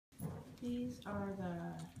These are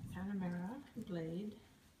the Mera Blade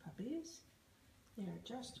puppies. They are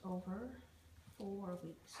just over 4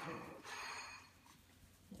 weeks old.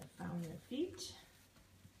 They have found their feet.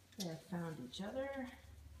 They have found each other.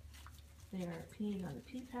 They are peeing on the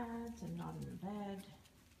pee pads and not in the bed.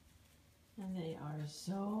 And they are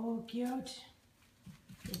so cute.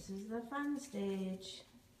 This is the fun stage.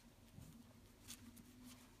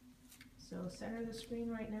 So center of the screen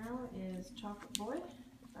right now is Chocolate Boy,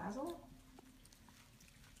 Basil.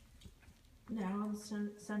 Now in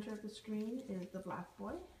the center of the screen is the black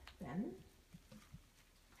boy, Ben.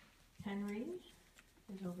 Henry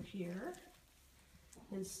is over here.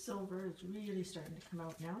 His silver is really starting to come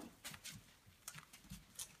out now.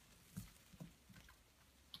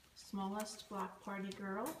 Smallest black party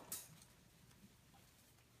girl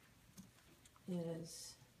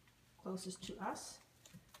is closest to us.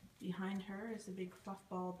 Behind her is the big fluff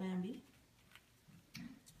ball Bambi.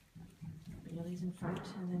 Bailey's in front,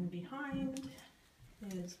 and then behind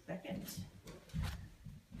is Beckett.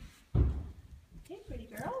 Hey, pretty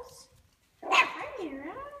girls. Hi,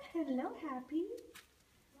 Mera. Hello, Happy.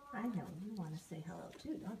 I know you want to say hello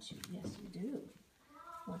too, don't you? Yes, you do.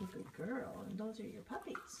 What a good girl. And those are your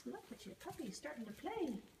puppies. Look at your puppies starting to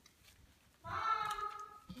play.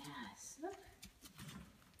 Yes, look.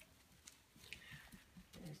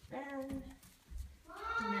 There's Ben.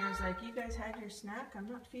 And Mera's like, you guys had your snack. I'm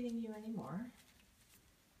not feeding you anymore.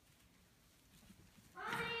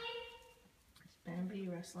 There's Bambi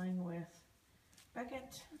wrestling with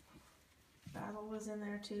Beckett. Basil was in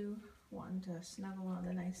there too. Wanting to snuggle on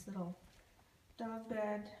the nice little dog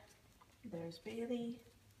bed. There's Bailey.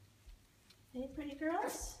 Hey, pretty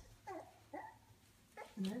girls.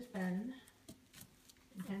 And there's Ben.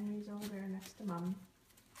 And Henry's over there next to Mom.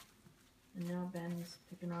 And now Ben's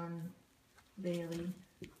picking on Bailey.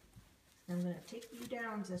 I'm going to take you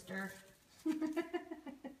down, sister. You're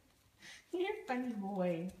a funny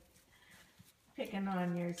boy. Picking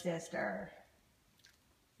on your sister.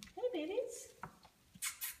 Hey, babies.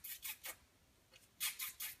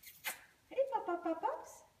 Hey,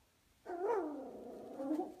 pups.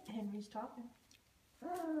 Henry's talking.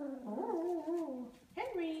 Oh,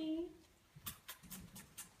 Henry.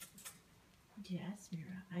 Yes,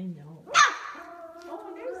 Mera, I know.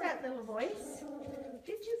 Oh, there's that little voice.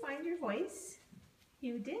 Did you find your voice?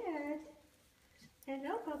 You did.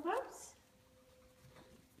 Hello, pups.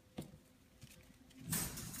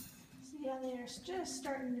 So yeah, they are just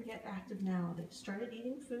starting to get active now. They've started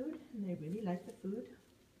eating food, and they really like the food.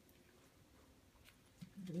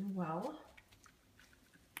 Doing well.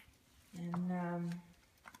 And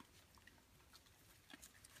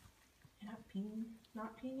yeah,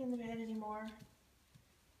 not peeing in the bed anymore.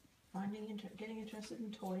 Getting interested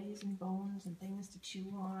in toys and bones and things to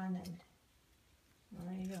chew on, and well,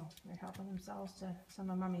 there you go. They're helping themselves to some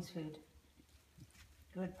of Mommy's food.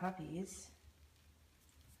 Good puppies.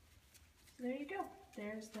 So there you go.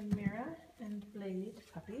 There's the Mera and Blade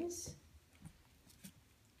puppies.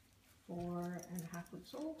 4.5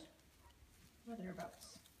 weeks old, or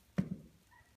thereabouts.